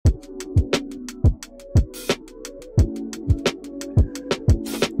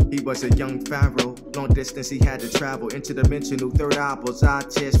He was a young pharaoh, long distance he had to travel. Interdimensional, third eye, bullseye,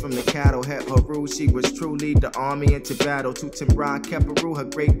 tears from the cattle. Het Haru, she was true, lead the army into battle. TutemRa, Keperu, her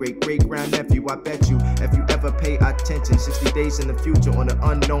great-great-great-grandnephew. I bet you, if you ever pay attention, 60 days in the future on an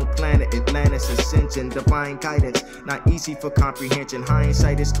unknown planet, Atlantis ascension, divine guidance, not easy for comprehension.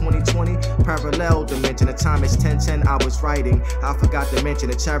 Hindsight is 2020, parallel dimension. The time is 10:10. I was writing. I forgot to mention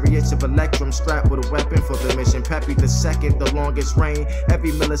the chariots of Electrum strapped with a weapon for the mission. Peppy the second, the longest reign.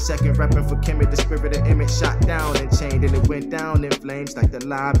 Every millisecond repping for Kemet, the spirit of Emmett shot down and chained, and it went down in flames like the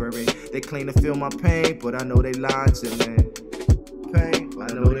library. They claim to feel my pain, but I know they lied to me.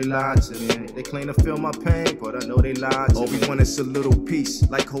 I know they lied to me. They claim to feel my pain, but I know they lied to me. All we want is a little peace,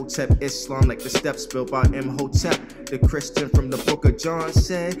 like Hotep Islam, like the steps built by Imhotep. The Christian from the book of John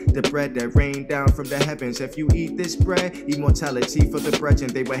said, the bread that rained down from the heavens. If you eat this bread, immortality for the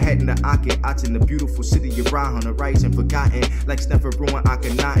brethren. They were heading to Akhenaten in the beautiful city of Ra on the rising, forgotten. Like never ruined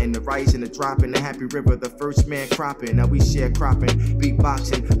Akhenaten, the rising, the dropping, the happy river, the first man cropping. Now we share cropping,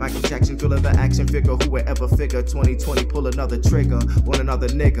 beatboxing. Michael Jackson, thriller the action figure. Who would ever figure 2020 pull another trigger on another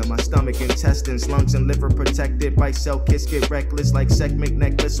nigga? My stomach, intestines, lungs, and liver protected by cell kits. Get reckless like segment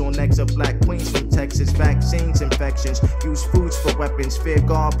necklace on necks of black queens from Texas. Vaccines, infections, use foods for weapons. Fear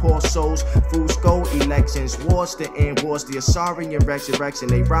God, poor souls, fools go elections. Wars to end wars, the Asarian resurrection.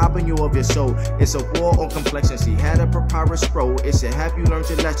 They robbing you of your soul. It's a war on complexions. He had a papyrus scroll. It said, have you learned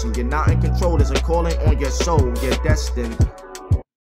your lesson? You're not in control. There's a calling on your soul. You're destined.